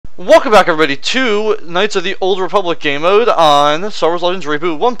Welcome back, everybody, to Knights of the Old Republic game mode on Star Wars Legends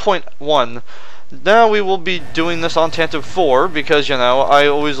Reboot 1.1. Now we will be doing this on Tantive 4 because, you know, I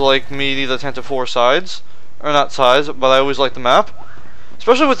always like meeting the Tantive 4 sides. Or not sides, but I always like the map.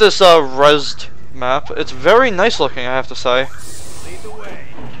 Especially with this resed map. It's very nice looking, I have to say.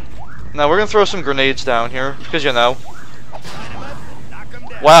 Now we're going to throw some grenades down here because, you know.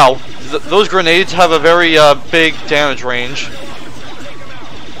 Wow, those grenades have a very big damage range.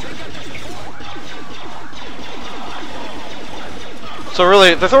 So really,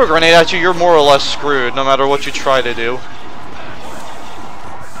 if they throw a grenade at you, you're more or less screwed, no matter what you try to do.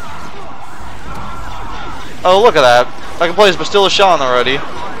 Oh, look at that. I can play as Bastilla SHAN already.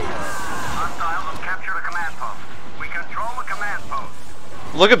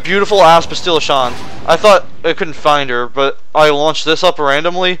 Look at beautiful ass Bastilla SHAN. I thought I couldn't find her, but I launched this up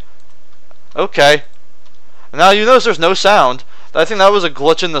randomly. Okay. Now you notice there's no sound. I think that was a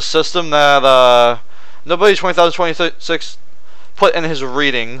glitch in the system that nobody 20,026 put in his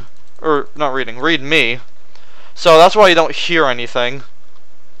reading, or not reading, read me. So that's why you don't hear anything.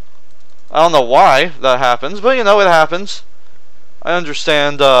 I don't know why that happens, but you know, it happens. I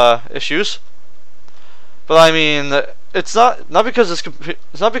understand issues, but I mean, it's not because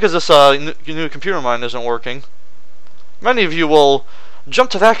this new computer of mine isn't working. Many of you will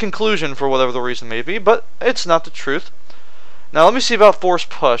jump to that conclusion for whatever the reason may be, but it's not the truth. Now let me see about force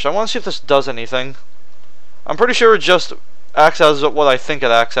push. I want to see if this does anything. I'm pretty sure it just acts as what I think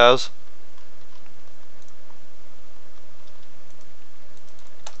it acts as.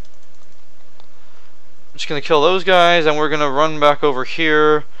 I'm just gonna kill those guys, and we're gonna run back over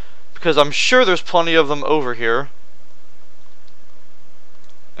here because I'm sure there's plenty of them over here.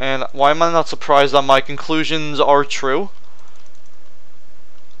 And why am I not surprised that my conclusions are true?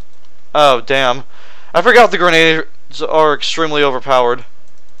 Oh, damn. I forgot the grenades are extremely overpowered.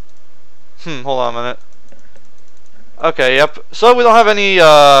 Hold on a minute. Okay, yep. So we don't have any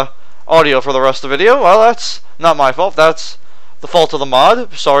audio for the rest of the video. Well, that's not my fault. That's the fault of the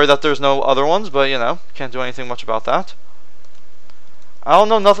mod. Sorry that there's no other ones, but you know, can't do anything much about that. I don't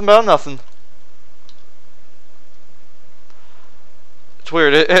know nothing about nothing. It's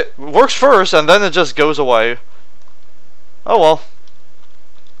weird. It works first, and then it just goes away. Oh well.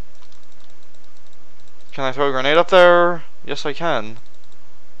 Can I throw a grenade up there? Yes, I can.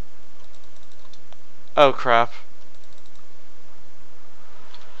 Oh, crap.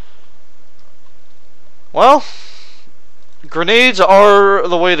 Well, grenades are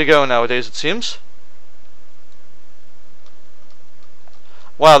the way to go nowadays, it seems.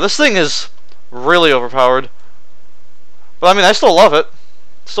 Wow, this thing is really overpowered. But I mean, I still love it.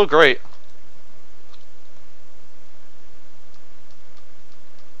 It's still great.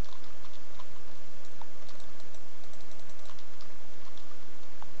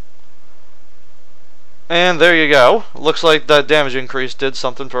 And there you go. Looks like that damage increase did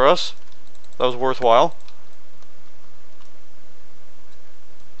something for us. That was worthwhile.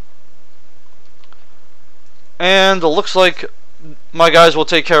 And it looks like my guys will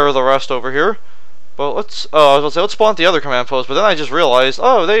take care of the rest over here. But let's, I was going to say, let's spawn the other command post, but then I just realized,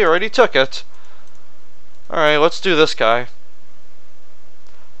 oh, they already took it. Alright, let's do this guy.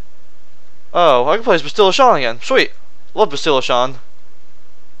 Oh, I can play as Bastilla SHAN again. Sweet. Love Bastilla SHAN.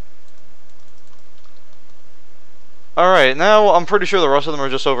 Alright, now I'm pretty sure the rest of them are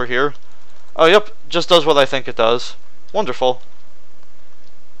just over here. Oh, yep, just does what I think it does. Wonderful.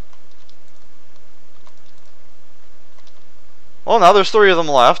 Well, now there's 3 of them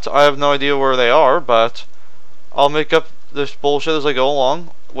left. I have no idea where they are, but I'll make up this bullshit as I go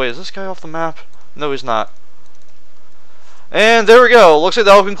along. Wait, is this guy off the map? No, he's not. And there we go. Looks like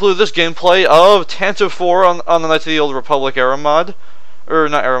that'll conclude this gameplay of Tantive 4 on the Knights of the Old Republic era mod. Or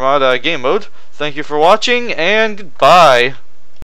not era mod, game mode. Thank you for watching, and goodbye.